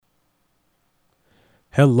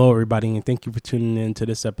Hello, everybody, and thank you for tuning in to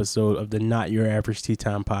this episode of the Not Your Average Tea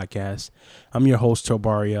Time podcast. I'm your host,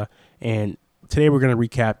 Tobaria, and today we're going to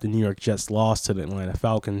recap the New York Jets' loss to the Atlanta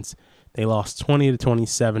Falcons. They lost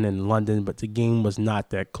 20-27 in London, but the game was not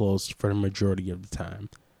that close for the majority of the time.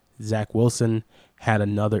 Zach Wilson had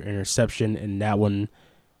another interception, and that one,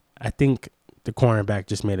 I think the cornerback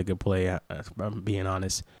just made a good play, if I'm being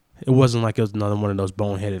honest. It wasn't like it was another one of those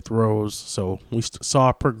boneheaded throws, so we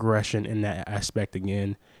saw progression in that aspect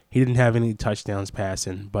again. He didn't have any touchdowns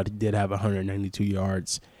passing, but he did have 192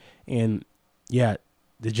 yards. And, yeah,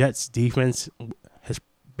 the Jets' defense has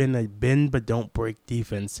been a bend-but-don't-break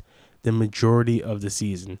defense the majority of the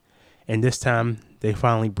season. And this time, they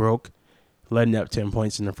finally broke, letting up 10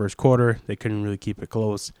 points in the first quarter. They couldn't really keep it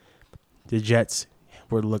close. The Jets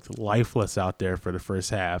looked lifeless out there for the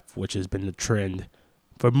first half, which has been the trend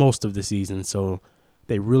for most of the season, so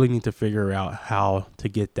they really need to figure out how to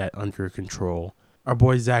get that under control. Our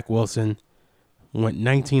boy Zach Wilson went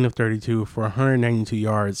 19 of 32 for 192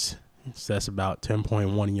 yards, so that's about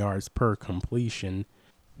 10.1 yards per completion.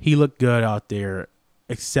 He looked good out there,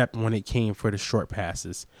 except when it came for the short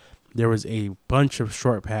passes. There was a bunch of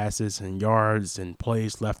short passes and yards and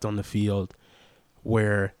plays left on the field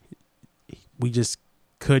where we just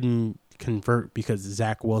couldn't convert because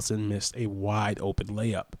Zach Wilson missed a wide open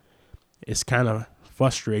layup. It's kind of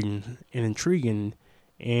frustrating and intriguing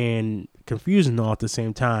and confusing all at the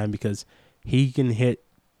same time because he can hit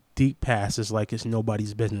deep passes like it's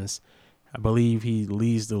nobody's business. I believe he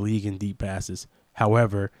leads the league in deep passes.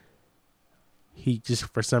 However, he just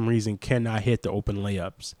for some reason cannot hit the open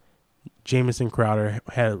layups. Jamison Crowder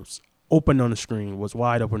was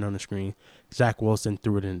wide open on the screen. Zach Wilson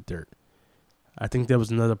threw it in the dirt. I think there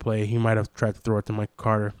was another play. He might have tried to throw it to Michael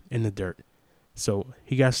Carter in the dirt. So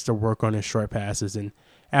he got to work on his short passes. And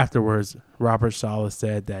afterwards, Robert Saleh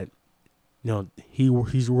said that,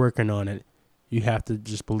 he's working on it. You have to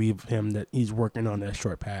just believe him that he's working on that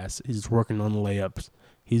short pass. He's working on the layups.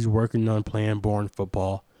 He's working on playing boring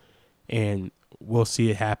football. And we'll see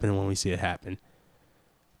it happen when we see it happen.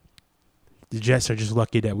 The Jets are just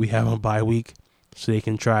lucky that we have a bye week so they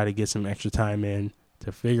can try to get some extra time in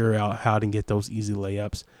to figure out how to get those easy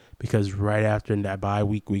layups, because right after that bye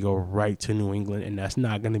week, we go right to New England, and that's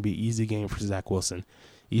not going to be an easy game for Zach Wilson.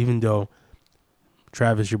 Even though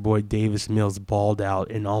Travis, your boy Davis Mills, balled out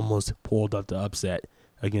and almost pulled up the upset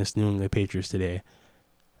against New England Patriots today.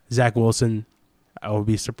 Zach Wilson, I would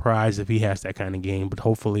be surprised if he has that kind of game, but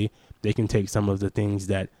hopefully they can take some of the things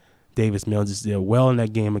that Davis Mills did well in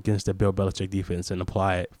that game against the Bill Belichick defense and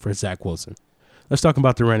apply it for Zach Wilson. Let's talk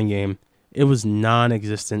about the running game. It was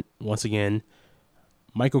non-existent once again.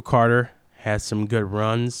 Michael Carter had some good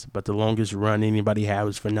runs, but the longest run anybody had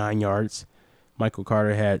was for 9 yards. Michael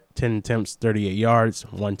Carter had 10 attempts, 38 yards,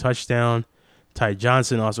 1 touchdown. Ty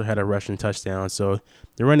Johnson also had a rushing touchdown. So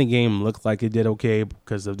the running game looked like it did okay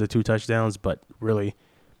because of the 2 touchdowns, but really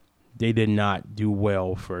they did not do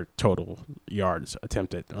well for total yards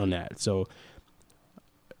attempted on that. So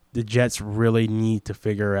the Jets really need to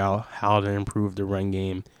figure out how to improve the run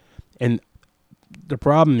game. And the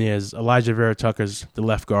problem is Elijah Vera Tucker's the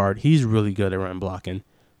left guard. He's really good at run blocking.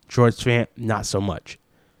 George Fant, not so much.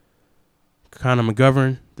 Connor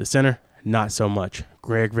McGovern, the center, not so much.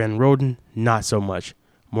 Greg Van Roden, not so much.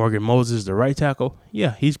 Morgan Moses, the right tackle,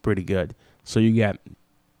 yeah, he's pretty good. So you got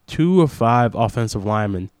 2 of 5 offensive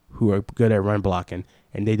linemen who are good at run blocking,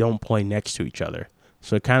 and they don't play next to each other.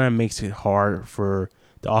 So it kind of makes it hard for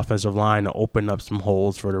the offensive line to open up some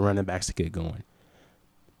holes for the running backs to get going.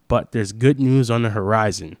 But there's good news on the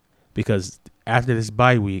horizon because after this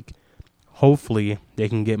bye week, hopefully they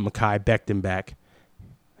can get Mekhi Becton back.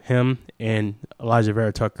 Him and Elijah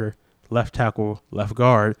Vera Tucker, left tackle, left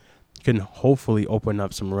guard, can hopefully open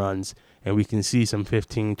up some runs, and we can see some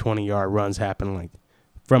 15, 20-yard runs happen like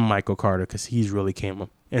from Michael Carter because he's really came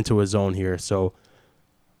into his own here. So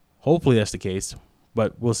hopefully that's the case,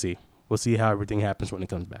 but we'll see. We'll see how everything happens when it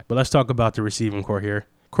comes back. But let's talk about the receiving core here.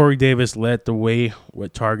 Corey Davis led the way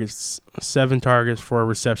with 7 targets, 4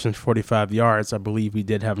 receptions, 45 yards. I believe he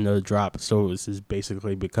did have another drop, so this has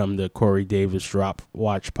basically become the Corey Davis Drop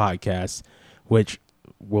Watch podcast, which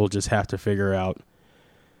we'll just have to figure out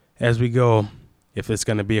as we go if it's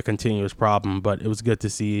going to be a continuous problem. But it was good to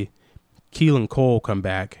see Keelan Cole come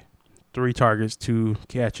back. 3 targets, 2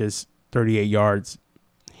 catches, 38 yards.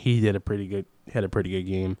 He had a pretty good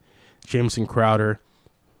game. Jamison Crowder,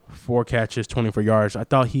 4 catches, 24 yards. I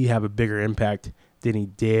thought he'd have a bigger impact than he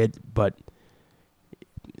did, but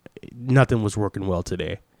nothing was working well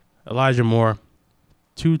today. Elijah Moore,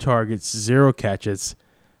 2 targets, 0 catches.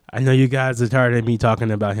 I know you guys are tired of me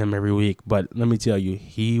talking about him every week, but let me tell you,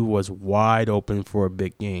 he was wide open for a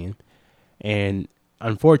big game. And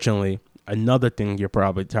unfortunately, another thing you're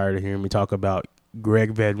probably tired of hearing me talk about,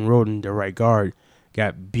 Greg Van Roten, the right guard,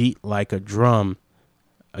 got beat like a drum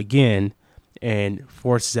again and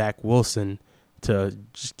forced Zach Wilson to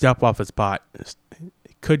step off his spot.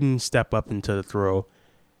 Couldn't step up into the throw,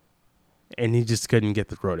 and he just couldn't get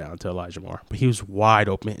the throw down to Elijah Moore. But he was wide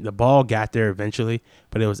open. The ball got there eventually,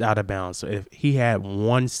 but it was out of bounds. So if he had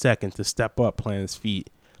 1 second to step up, plant his feet,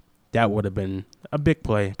 that would have been a big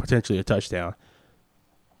play, potentially a touchdown.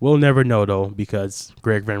 We'll never know, though, because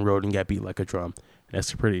Greg Van Roten got beat like a drum.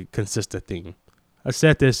 That's a pretty consistent thing. I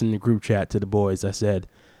said this in the group chat to the boys. I said,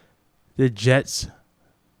 the Jets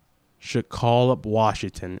should call up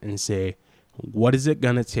Washington and say, what is it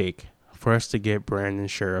going to take for us to get Brandon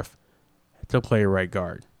Sheriff to play right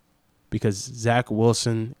guard? Because Zach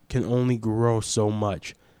Wilson can only grow so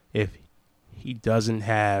much if he doesn't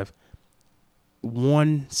have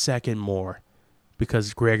 1 second more,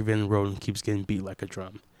 because Greg Van Roten keeps getting beat like a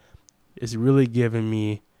drum. It's really giving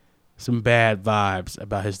me some bad vibes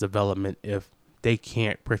about his development if they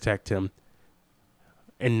can't protect him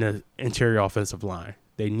in the interior offensive line.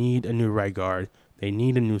 They need a new right guard. They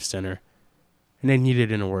need a new center. And they need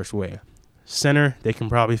it in a worse way. Center, they can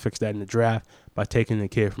probably fix that in the draft by taking the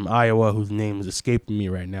kid from Iowa whose name is escaping me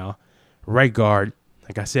right now. Right guard,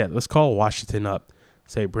 like I said, let's call Washington up.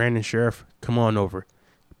 Say, Brandon Sheriff, come on over.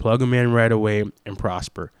 Plug him in right away and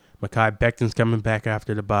prosper. Mekhi Becton's coming back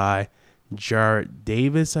after the bye. Jarrett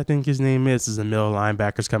Davis, I think his name is a middle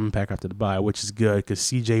linebacker's coming back after the bye, which is good because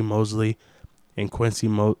C.J. Mosley and Quincy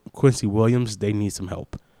Williams, they need some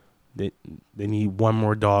help. They need one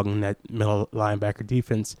more dog in that middle linebacker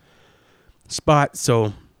defense spot.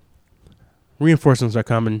 So reinforcements are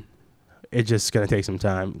coming. It's just going to take some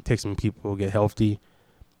time. Take some people to get healthy.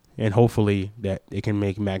 And hopefully that they can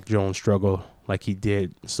make Mac Jones struggle like he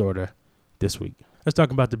did sort of this week. Let's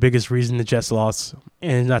talk about the biggest reason the Jets lost.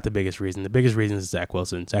 And it's not the biggest reason. The biggest reason is Zach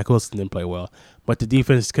Wilson. Zach Wilson didn't play well. But the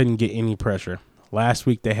defense couldn't get any pressure. Last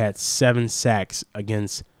week they had 7 sacks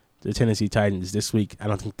against the Tennessee Titans. This week I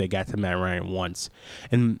don't think they got to Matt Ryan once.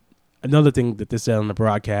 And another thing that they said on the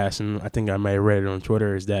broadcast, and I think I may have read it on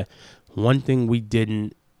Twitter, is that one thing we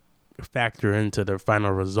didn't factor into the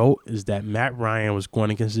final result is that Matt Ryan was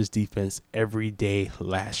going against his defense every day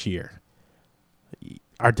last year.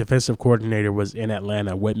 Our defensive coordinator was in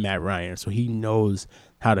Atlanta with Matt Ryan, so he knows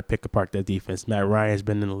how to pick apart that defense. Matt Ryan has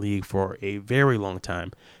been in the league for a very long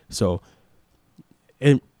time, so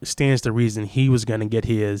it stands to reason he was going to get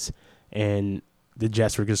his, and the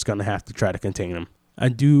Jets were just going to have to try to contain him. I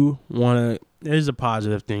do want to – there's a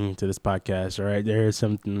positive thing to this podcast, all right? There is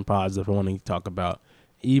something positive I want to talk about.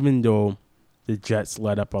 Even though the Jets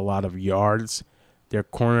let up a lot of yards, their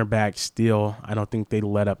cornerbacks still – I don't think they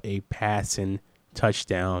let up a passing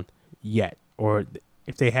touchdown yet. Or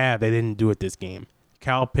if they have, they didn't do it this game.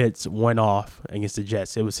 Kyle Pitts went off against the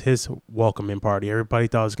Jets. It was his welcoming party. Everybody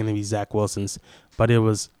thought it was going to be Zach Wilson's, but it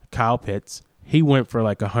was Kyle Pitts. He went for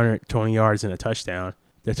like 120 yards and a touchdown.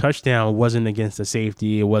 The touchdown wasn't against a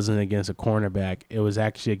safety. It wasn't against a cornerback. It was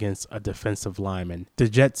actually against a defensive lineman. The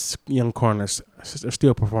Jets' young corners are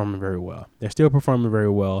still performing very well. They're still performing very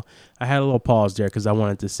well. I had a little pause there because I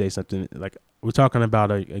wanted to say something. Like, we're talking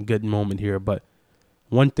about a good moment here, but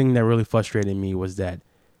one thing that really frustrated me was that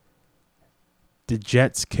the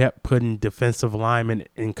Jets kept putting defensive linemen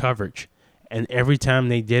in coverage. And every time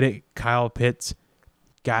they did it, Kyle Pitts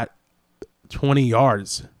got 20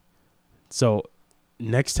 yards. So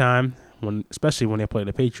next time, especially when they play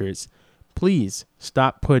the Patriots, please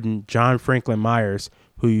stop putting John Franklin Myers,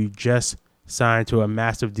 who you just signed to a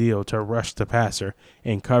massive deal to rush the passer,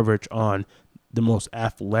 in coverage on the most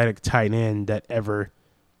athletic tight end that ever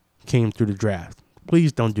came through the draft.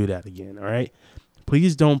 Please don't do that again, all right?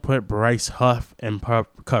 Please don't put Bryce Huff in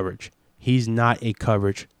coverage. He's not a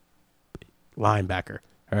coverage linebacker,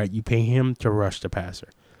 all right? You pay him to rush the passer.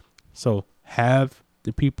 So have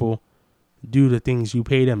the people do the things you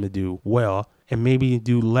pay them to do well, and maybe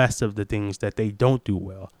do less of the things that they don't do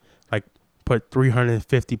well, like put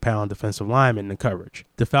 350-pound defensive linemen in coverage.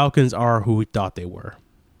 The Falcons are who we thought they were.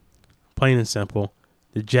 Plain and simple.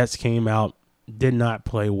 The Jets came out, did not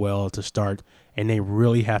play well to start, and they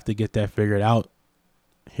really have to get that figured out.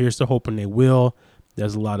 Here's to hoping they will.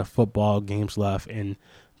 There's a lot of football games left, and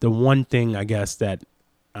the one thing I guess that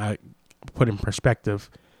I put in perspective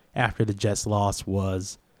after the Jets loss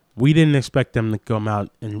was we didn't expect them to come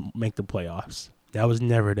out and make the playoffs. That was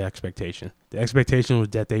never the expectation. The expectation was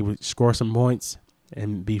that they would score some points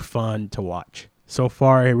and be fun to watch. So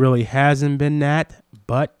far, it really hasn't been that,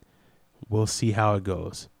 but we'll see how it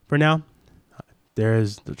goes. For now,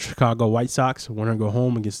 there's the Chicago White Sox. Winner go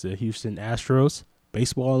home against the Houston Astros.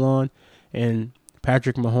 Baseball on. And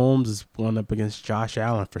Patrick Mahomes is going up against Josh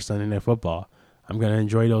Allen for Sunday Night Football. I'm going to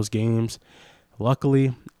enjoy those games.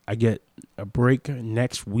 Luckily, I get a break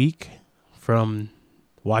next week from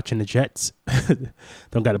watching the Jets.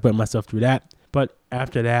 Don't got to put myself through that. But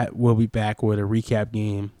after that, we'll be back with a recap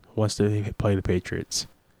game once they play the Patriots.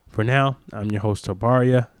 For now, I'm your host,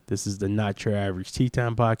 Tobaria. This is the Not Your Average Tea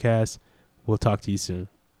Time podcast. We'll talk to you soon.